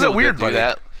 I've seen How's it people weird, that do buddy?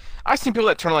 that. I've seen people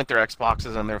that turn on like their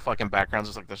Xboxes and their fucking backgrounds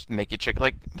is like this naked chick.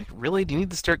 Like, really? Do you need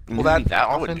to start well, that I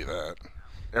often? wouldn't do that.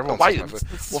 Everyone Why? sees my foot.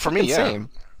 It's Well, for me, fucking yeah. same.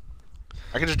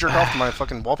 I can just jerk off to my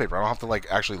fucking wallpaper. I don't have to like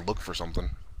actually look for something.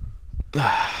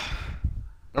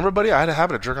 Remember, buddy? I had a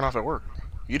habit of jerking off at work.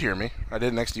 You'd hear me. I did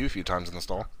it next to you a few times in the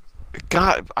stall.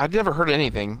 God, I've never heard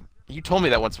anything. You told me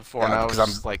that once before, and Yeah, I was because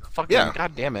just like, "Fucking, yeah.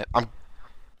 god damn it!"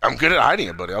 I'm good at hiding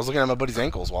it, buddy. I was looking at my buddy's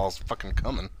ankles while I was fucking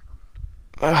coming.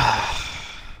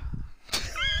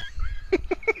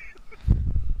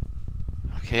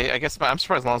 Okay, I guess I'm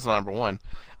surprised Lon's not number 1.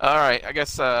 All right, I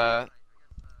guess.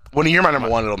 When you hear my number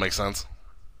 1, it'll make sense.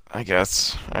 All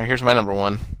right, here's my number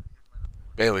 1.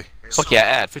 Bailey. Fuck yeah,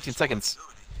 ad. 15 seconds.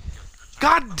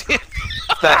 God damn.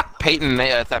 That Peyton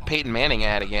Manning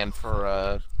ad again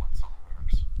for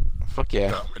Fuck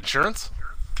yeah. Insurance?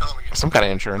 Some kind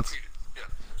of insurance.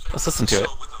 Let's listen to it.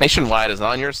 Nationwide is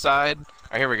on your side. All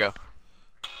right, here we go.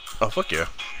 Oh, fuck yeah.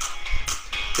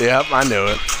 Yep, I knew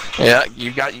it. Yeah,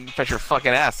 you bet your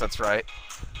fucking ass. That's right.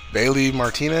 Bailey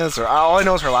Martinez? Or all I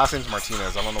know is her last name's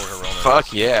Martinez. I don't know what her real name is.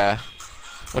 Fuck yeah.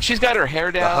 When she's got her hair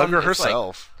The down, hugger it's like-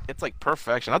 herself. It's like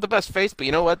perfection. Not the best face, but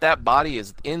you know what? That body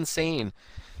is insane.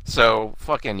 So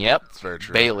fucking yep. That's very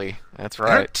true. Bailey. That's Her,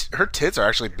 right. her tits are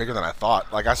actually bigger than I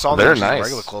thought. Like I saw them They're in she's in nice.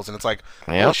 regular clothes, and it's like,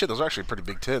 Yep. holy shit, those are actually pretty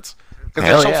big tits. Because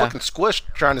Hell they're so yeah. fucking squished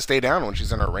trying to stay down when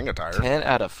she's in her ring attire. 10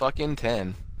 out of fucking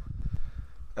 10.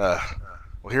 Well,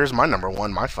 here's my number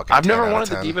one. My fucking. I've 10 never out of wanted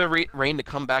the 10. Diva Reign to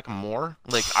come back more.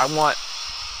 Like I want.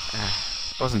 I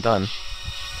wasn't done.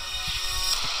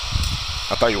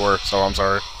 I thought you were, so I'm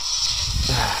sorry.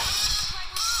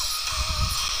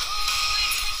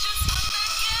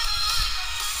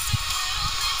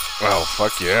 Oh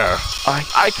fuck yeah!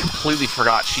 I completely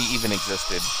forgot she even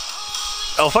existed.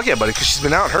 Oh fuck yeah, buddy! Because she's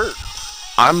been out hurt.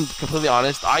 I'm completely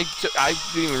honest. I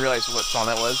didn't even realize what song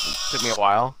that was. It took me a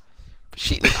while.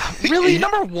 She really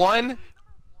number one.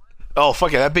 Oh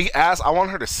fuck yeah! That big ass. I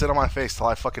want her to sit on my face till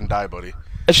I fucking die, buddy.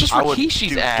 It's just I would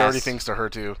Rikishi's do ass. dirty things to her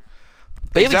too.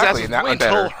 Bailey's Exactly. ass is and way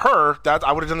until better. her, that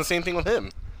I would have done the same thing with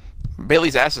him.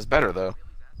 Bailey's ass is better though.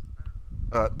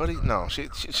 Buddy, no, she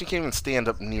can't even stand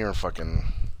up near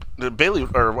fucking Bailey,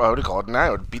 or what do you call it?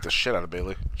 Nia would beat the shit out of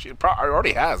Bailey. She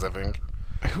already has, I think.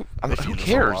 Who They who feuded for a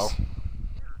cares?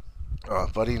 while.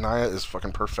 Buddy, Nia is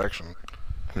fucking perfection.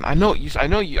 I know you. I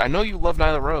know you love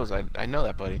Nyla Rose. I know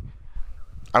that, buddy.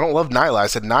 I don't love Nyla. I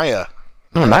said Nia.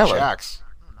 No, Nia Nyla. Jax.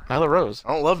 Nyla Rose.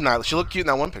 I don't love Nyla. She looked cute in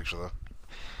that one picture though.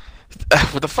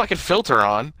 With the fucking filter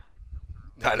on.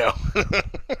 I know.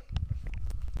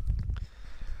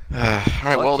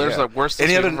 Alright, well, there's yeah. the worst Any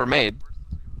list we've other- ever made.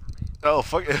 Oh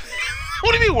fuck!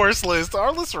 What do you mean worst list?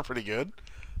 Our lists are pretty good.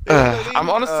 You know what I I'm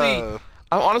mean? honestly,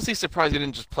 I'm honestly surprised you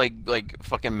didn't just play like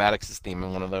fucking Maddox's theme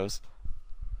in one of those.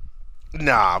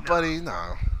 Nah, buddy,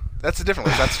 no. That's a different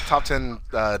list. That's top 10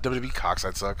 WWE cocks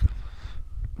I'd suck.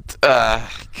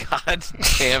 God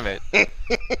damn it!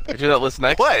 We do that list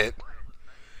next. What?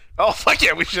 Oh fuck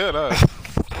yeah, we should.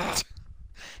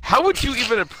 How would you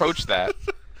even approach that?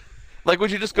 Like,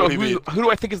 would you just go, What do you who do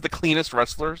I think is the cleanest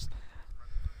wrestlers?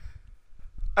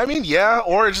 I mean, yeah,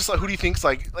 or it's just like, who do you think's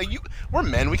like you? We're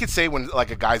men. We could say when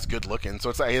like a guy's good looking, so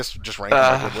it's I guess just rank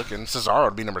as good looking. Cesaro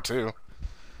would be number 2.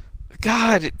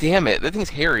 God damn it! That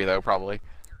thing's hairy though, probably.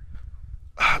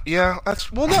 Yeah,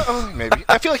 that's well, no, maybe.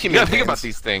 I feel like he You gotta maintains. think about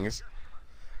these things.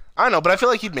 I know, but I feel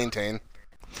like he'd maintain.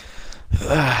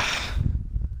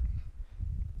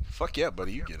 Fuck yeah,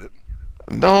 buddy, you get it.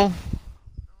 No.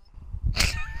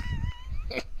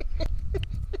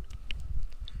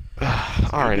 All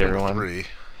right, Number everyone. 3.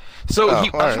 So Oh, I all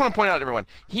just right. want to point out, everyone,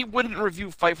 he wouldn't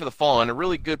review Fight for the Fallen, a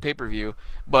really good pay-per-view,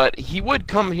 but he would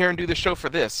come here and do the show for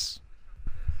this.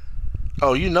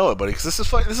 Oh, you know it, buddy, because this is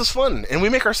fun. This is fun, and we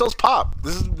make ourselves pop.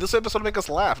 This episode will make us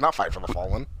laugh, not fight for the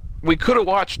fallen. We could have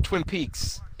watched Twin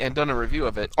Peaks and done a review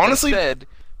of it. Honestly- instead,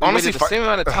 we honestly, waited the same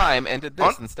amount of time and did this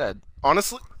hon- instead.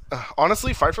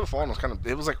 Honestly, fight for the fallen was kind of.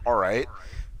 It was like all right.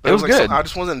 But It was like, good. I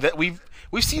just wasn't.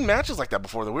 We've seen matches like that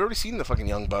before. Though we already seen the fucking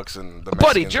Young Bucks and the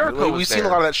Buddy, Mexicans. Jericho We've was seen a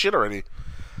there. lot of that shit already.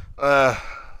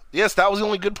 Yes, that was the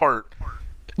only good part.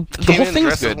 The Came whole in thing's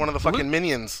dressed as good. one of the fucking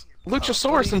minions.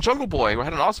 Luchasaurus and Jungle Boy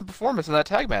had an awesome performance in that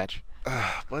tag match.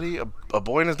 Buddy, a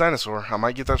boy and his dinosaur. I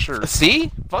might get that shirt.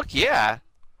 See? Fuck yeah.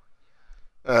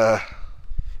 Uh,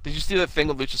 Did you see that thing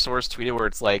with Luchasaurus tweeted where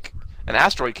it's like, an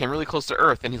asteroid came really close to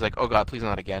Earth, and he's like, oh god, please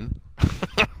not again.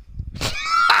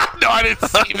 no, I didn't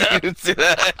see You that. didn't see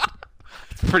that?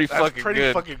 It's pretty That's fucking pretty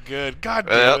good. fucking good. God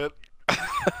damn Yep.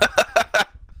 it.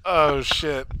 Oh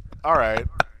shit. All right.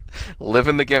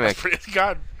 Living the gimmick.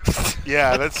 God.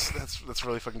 Yeah, that's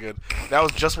really fucking good. That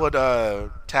was just what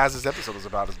Taz's episode was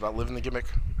about. It's about living the gimmick.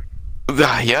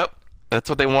 Yep. That's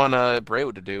what they want Bray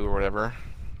to do or whatever.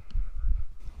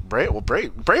 Bray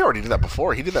already did that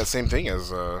before. He did that same thing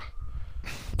as Oh,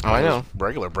 I know.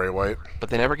 regular Bray White, But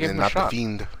they never gave and him a not the shot.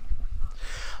 Fiend.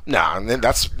 Nah, and then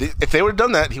if they would have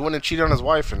done that, he wouldn't have cheated on his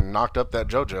wife and knocked up that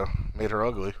JoJo, made her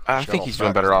ugly. I She got think all he's fat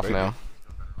doing better as a off baby. now.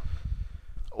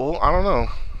 Well, I don't know.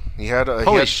 He had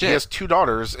Holy he shit. has 2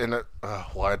 daughters and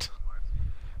what?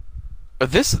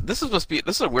 This is supposed to be.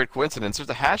 This is a weird coincidence. There's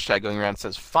a hashtag going around that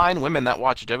says "Find women that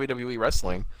watch WWE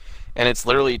wrestling," and it's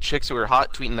literally chicks who are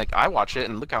hot tweeting like, "I watch it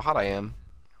and look how hot I am."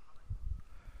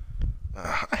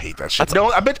 I hate that shit.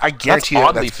 No, I guarantee you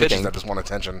oddly that's bitches fitting. that just want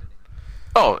attention.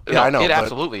 Oh, Yeah, no, I know, it but-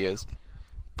 absolutely is.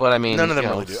 But I mean, None of them you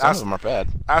know, really do. Some of them are bad.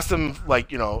 Ask them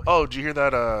like, oh, did you hear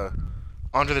that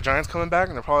Andre the Giant's coming back?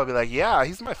 And they'll probably be like, yeah,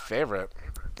 he's my favorite.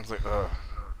 It's like,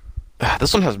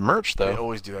 This one has merch they though.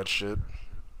 always do that shit.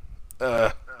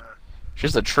 She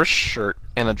has a Trish shirt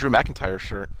and a Drew McIntyre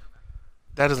shirt.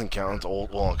 That doesn't count. It's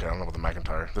old. Well, okay, I don't know about the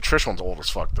McIntyre. The Trish one's old as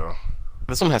fuck though.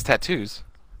 This one has tattoos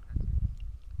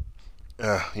You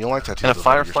don't like tattoos? and a though,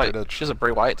 Firefly. you're straight edge. She has a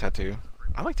Bray Wyatt tattoo.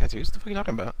 I like tattoos. What the fuck are you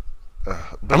talking about? But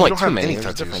I'm you like don't too have many. any There's a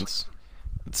tattoos. difference.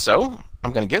 So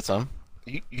I'm gonna get some.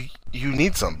 You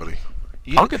need somebody.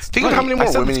 I'll get. Think of how many I more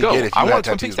said women let's you go. get if I you want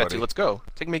had a Twin Peaks tattoos, tattoo. buddy. Let's go.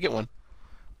 Take me get one.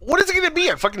 What is it gonna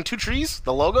be? Fucking 2 trees?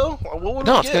 The logo? What would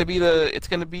No, we it's get? gonna be the. It's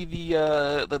gonna be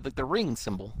the ring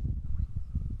symbol.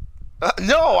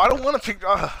 No, I don't want to pick.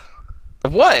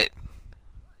 What?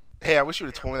 Hey, I wish you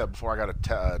would have told me that before I got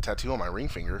a tattoo on my ring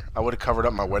finger. I would have covered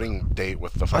up my wedding date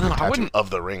with the fucking I tattoo wouldn't-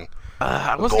 of the ring.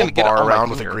 I A wasn't gonna gold get it bar on my around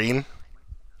with a finger. green.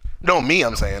 No, me,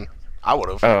 I'm saying. I would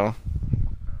have. Oh.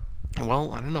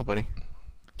 Well, I don't know, buddy.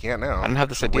 Can't now. I didn't have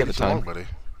this Should've idea at waited the too long, time. buddy.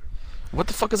 What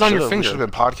the fuck is on your We finger? should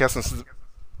have been podcasting since.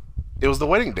 It was the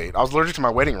wedding date. I was allergic to my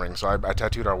wedding ring, so I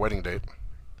tattooed our wedding date.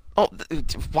 Oh,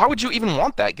 why would you even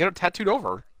want that? Get it tattooed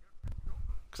over.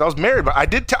 Because I was married, but I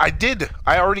did.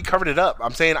 I already covered it up.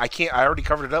 I'm saying I can't. I already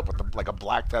covered it up with like a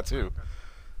black tattoo.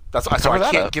 That's so Cover I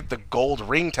that can't up. get the gold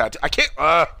ring tattoo. I can't.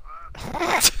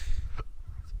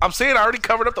 I'm saying I already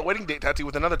covered up the wedding date tattoo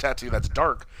with another tattoo that's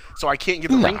dark. So I can't get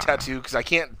the ring Nah. tattoo because I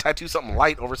can't tattoo something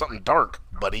light over something dark,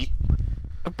 buddy.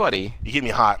 Buddy. You get me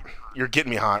hot. You're getting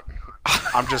me hot.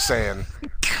 I'm just saying.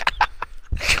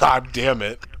 God damn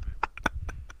it.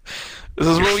 This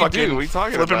is You're what we fucking do. What are you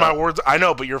talking flipping about? my words. I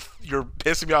know, but you're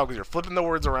pissing me off because you're flipping the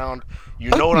words around.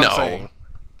 You know what No. I'm saying.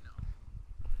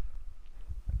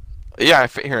 Yeah,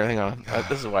 here, hang on.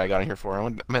 This is what I got in here for.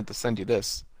 I meant to send you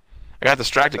this. I got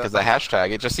distracted because the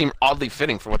hashtag. It just seemed oddly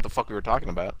fitting for what the fuck we were talking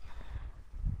about.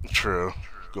 True.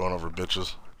 Going over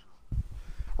bitches.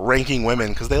 Ranking women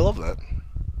because they love that.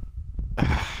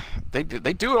 They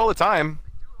do it all the time.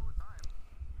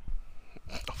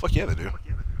 Oh, fuck yeah, they do.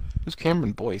 Who's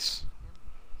Cameron Boyce?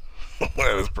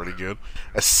 That was pretty good.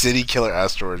 A city killer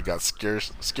asteroid got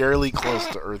scarily close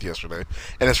to Earth yesterday,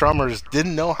 and astronomers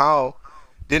didn't know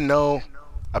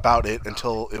about it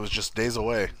until it was just days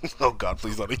away. Oh God,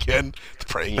 please not again. The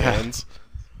praying hands.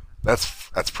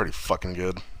 That's pretty fucking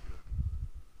good.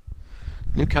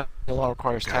 New California law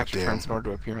requires tax Goddamn. returns in order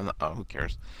to appear on the. Oh, who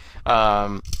cares?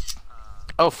 Wow!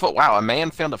 A man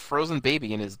found a frozen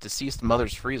baby in his deceased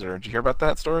mother's freezer. Did you hear about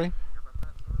that story?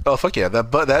 Oh fuck yeah!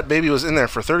 That baby was in there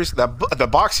for 30. The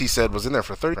box he said was in there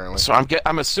for 30. Apparently. So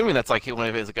I'm assuming that's like one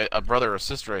of his, like a brother or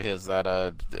sister of his that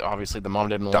obviously the mom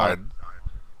didn't Died.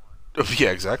 want.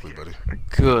 Yeah, exactly, buddy.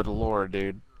 Good lord,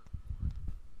 dude.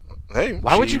 Hey,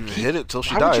 Why would she you keep hit it till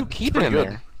she why died? would you It's keep it pretty in good.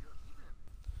 there?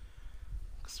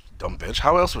 Dumb bitch.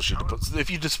 How else was she?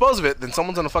 If you dispose of it, then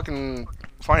someone's gonna fucking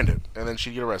find it, and then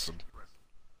she'd get arrested.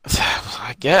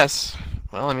 I guess.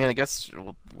 Well, I mean, I guess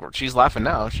she's laughing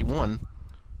now. She won.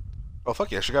 Oh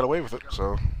fuck yeah, she got away with it.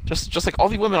 So Just like all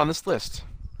the women on this list,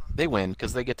 they win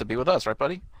because they get to be with us, right,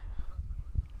 buddy?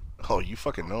 oh, you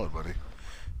fucking know it, buddy.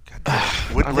 God damn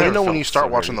it. Let I've me never know when felt you start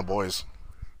so watching dirty. The Boys.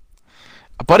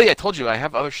 Buddy, I told you I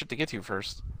have other shit to get to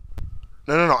first.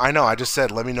 No. I know. I just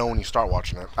said let me know when you start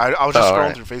watching it. I was just Oh, scrolling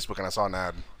alright. through Facebook and I saw an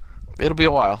ad. It'll be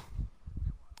a while.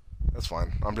 That's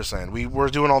fine. I'm just saying we're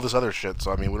doing all this other shit,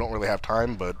 so I mean we don't really have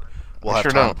time, but we'll We have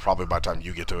sure time don't. probably by the time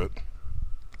you get to it.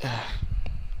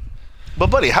 But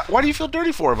buddy, why do you feel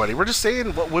dirty for, buddy? We're just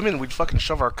saying what women we'd fucking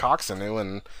shove our cocks into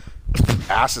and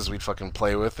asses we'd fucking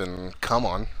play with and come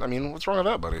on. I mean, what's wrong with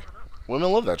that, buddy?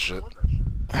 Women love that shit.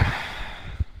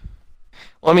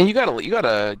 Well, I mean, you got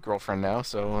a girlfriend now,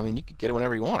 so I mean, you could get it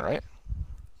whenever you want, right?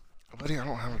 Buddy, I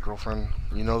don't have a girlfriend.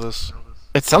 You know this.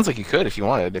 It sounds like you could if you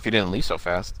wanted, if you didn't leave so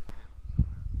fast.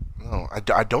 No,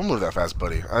 I don't move that fast,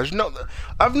 buddy. I've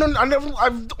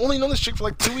only known this chick for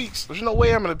like 2 weeks. There's no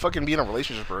way I'm gonna fucking be in a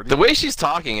relationship with her. The way she's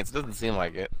talking, it doesn't seem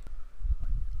like it.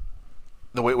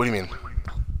 The way, what do you mean?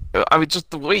 I mean, just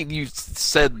the way you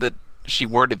said that she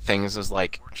worded things is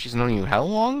like she's known you how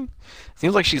long?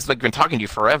 Seems like she's like been talking to you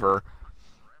forever.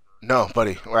 No,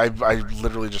 buddy. I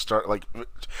literally just started like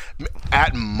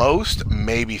at most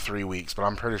maybe 3 weeks, but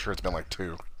I'm pretty sure it's been like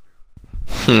 2.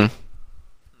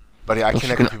 Buddy, I Well,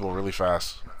 connect she with people really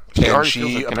fast, She and already feels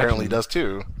she a apparently connection. does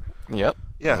too. Yep.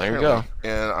 Yeah, There you apparently.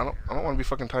 And I don't want to be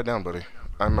fucking tied down, buddy.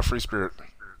 I'm a free spirit,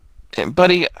 And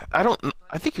buddy,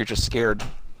 I think you're just scared.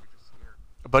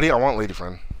 buddy. I want lady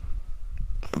friend.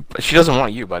 But she doesn't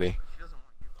want you, buddy.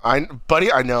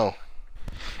 Buddy, I know.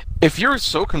 If you're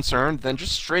so concerned, then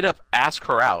just straight up ask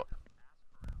her out.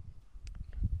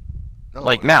 No,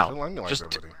 Like now, don't lie to me like just-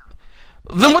 that, buddy.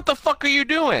 Then what the fuck are you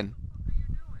doing?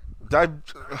 I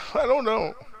don't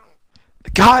know.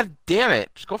 God damn it!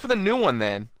 Just go for the new one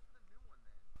then.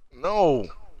 No,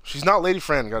 she's not lady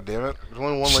friend. God damn it. There's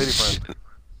only one lady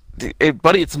friend,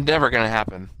 Buddy, it's never gonna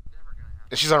happen.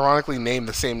 and she's ironically named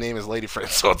the same name as lady friend.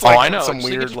 So it's Oh, like I know. some So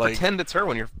you can weird just like. pretend it's her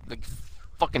when you're like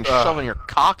fucking shoving your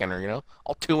cock in her, you know,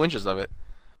 all 2 inches of it.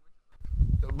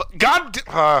 But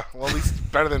well, at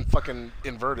least better than fucking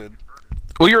inverted.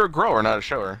 Well, you're a grower, not a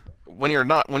shower. when you're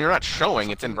not showing,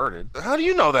 it's inverted. How do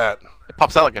you know that? It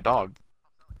pops out like a dog.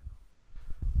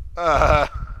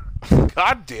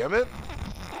 God damn it.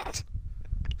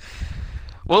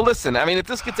 Well, listen. I mean, if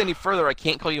this gets any further, I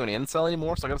can't call you an incel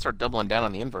anymore, so I gotta start doubling down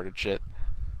on the inverted shit.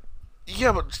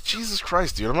 Yeah, but Jesus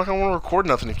Christ, dude. I'm not going to want to record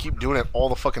nothing and keep doing it all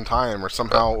the fucking time or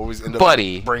somehow always end up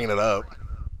Buddy. bringing it up.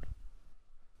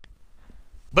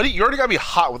 Buddy, you already got me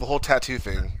hot with the whole tattoo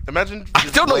thing. Imagine I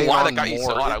just don't know laying why on that got you so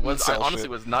more hot. I incel honestly shit.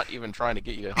 was not even trying to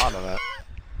get you hot on that.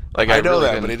 Like I know really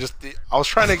that, didn't. but it just... I was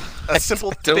trying to... A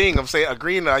simple don't- thing of saying,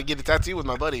 agreeing that I get a tattoo with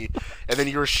my buddy, and then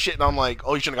you were shitting on like,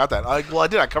 oh, you shouldn't have got that. Well, I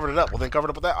did. I covered it up. Well, then cover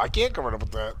it up with that. I can't cover it up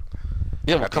with that.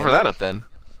 Yeah, we'll God cover damn that it. up then.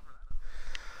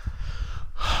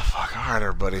 Fuck, alright,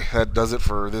 everybody. That does it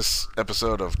for this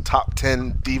episode of Top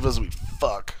 10 Divas We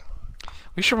Fuck.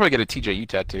 We should probably get a TJU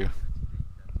tattoo.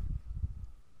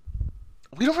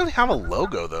 We don't really have a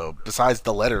logo, though, besides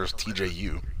the letters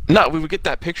TJU. No, we would get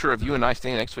that picture of you and I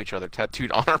standing next to each other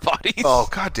tattooed on our bodies. Oh,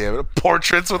 god damn it.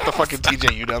 Portraits with the fucking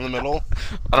TJU down the middle.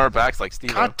 On our backs like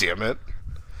Steve. God damn it.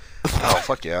 Oh,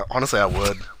 fuck yeah. Honestly, I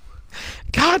would.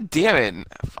 God damn it.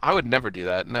 I would never do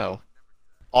that, no.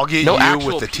 I'll get No you actual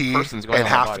with the T person's going and on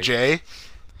my half body. J,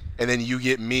 and then you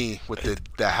get me with the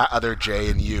other J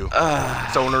and U.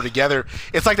 So when we're together,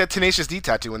 it's like that Tenacious D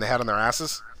tattoo when they had on their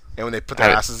asses, and when they put their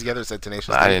I- asses together, it said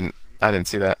Tenacious I D. didn't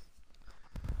see that.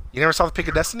 You never saw the Pick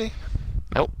of Destiny?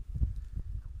 Nope.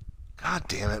 God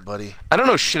damn it, buddy. I don't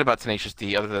know shit about Tenacious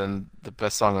D other than the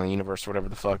best song in the universe or whatever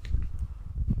the fuck.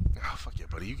 Oh, fuck yeah,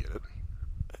 buddy, you get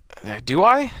it. Do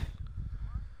I?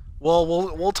 Well,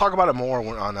 we'll talk about it more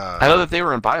on I know that they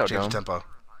were in Change the Biodome. Tempo.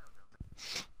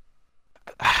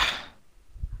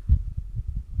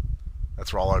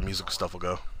 That's where all our musical stuff will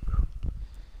go.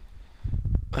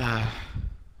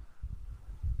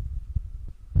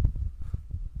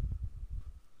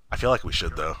 I feel like we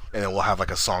should, though. And then we'll have,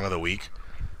 like, a song of the week.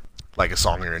 Like, a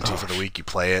song you're into for the week. You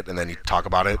play it, and then you talk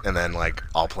about it. And then, like,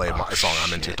 I'll play a song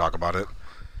I'm into, talk about it.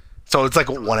 So it's like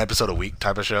a one episode a week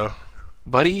type of show.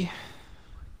 Buddy.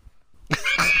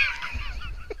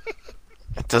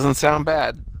 It doesn't sound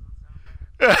bad.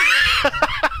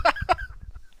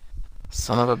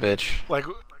 Son of a bitch. Like,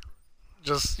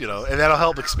 just, you know, and that'll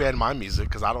help expand my music,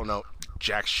 because I don't know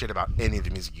jack shit about any of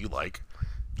the music you like.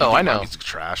 You Oh, think I my know. music's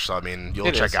trash, so, I mean, you'll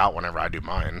It check is. out whenever I do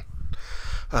mine.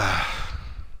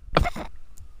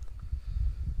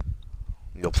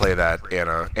 You'll play that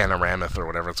Anna Ramoth or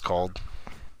whatever it's called.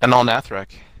 And all Nathrek.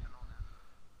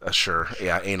 Sure,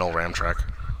 yeah, Anal Ram Track.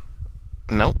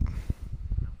 Nope.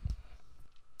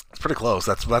 It's pretty close.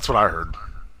 That's what I heard.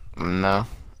 No.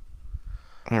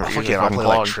 You're I'll a play like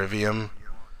clog. Trivium.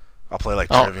 I'll play like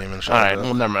Oh, Trivium and shit. alright, like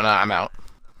well, that. never mind. I'm out.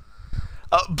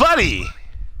 Buddy!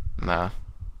 Nah.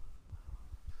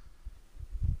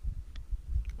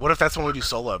 What if that's when we do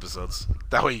solo episodes?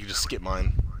 That way you can just skip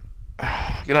mine.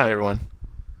 Good night, everyone.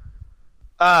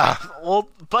 Well,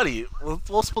 buddy,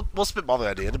 we'll spitball the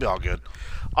idea. It'll be all good.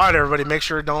 All right, everybody, make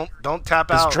sure don't tap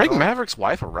Is out. Drake Don't- Maverick's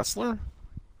wife a wrestler?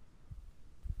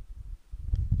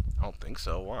 I don't think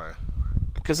so. Why?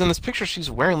 Because in this picture, she's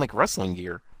wearing like wrestling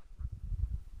gear.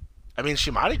 I mean,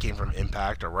 she might have came from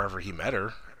Impact or wherever he met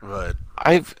her, but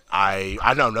I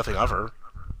know nothing of her.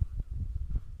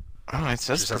 Oh, it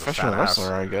says She just has a professional fat ass.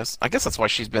 wrestler, I guess. I guess that's why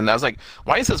she's been there. I was like,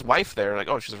 why is his wife there? Like,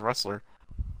 oh, she's a wrestler.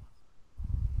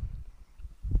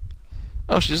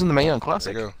 Oh, she's in the Mae Young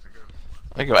Classic. There you go.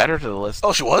 There you go, add her to the list.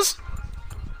 Oh, she was?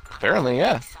 Apparently,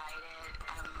 yeah. Excited.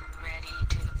 I'm ready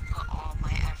to put all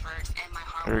my efforts and my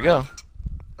hard There we go.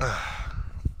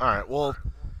 All right. Well,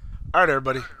 all right,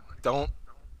 everybody. Don't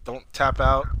tap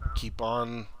out. Keep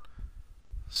on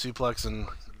suplexing.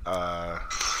 All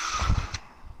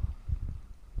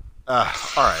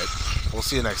right. We'll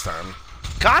see you next time.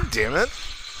 God damn it.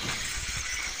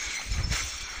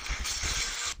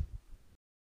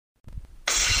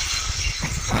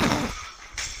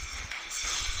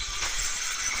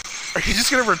 Are you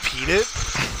just gonna repeat it?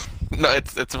 No,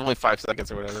 it's only 5 seconds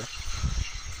or whatever.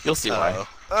 You'll see why.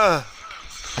 Uh,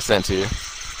 I sent it to you.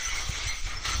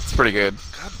 It's pretty good.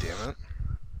 God damn it.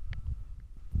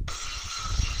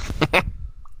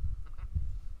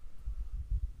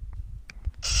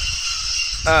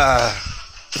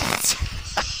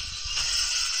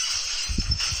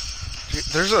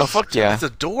 There's a Oh, fuck yeah. It's a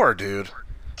door, dude.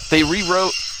 They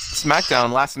rewrote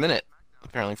SmackDown last minute,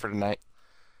 apparently, for tonight.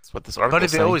 That's what this article But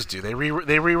is they saying. always do. They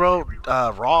rewrote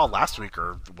Raw last week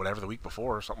or whatever the week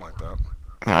before or something like that.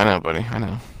 I know, buddy. I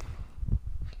know.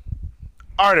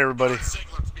 All right, everybody.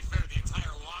 Ziggler, to be fair, the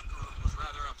entire locker room was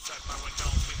rather upset by what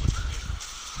Dolph Ziggler did.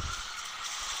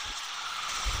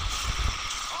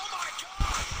 Oh my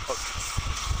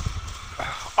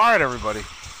God! All right, everybody.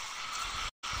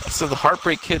 So the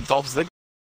Heartbreak Kid, Dolph Ziggler.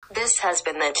 This has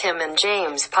been the Tim and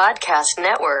James Podcast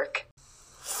Network.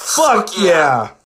 Fuck yeah!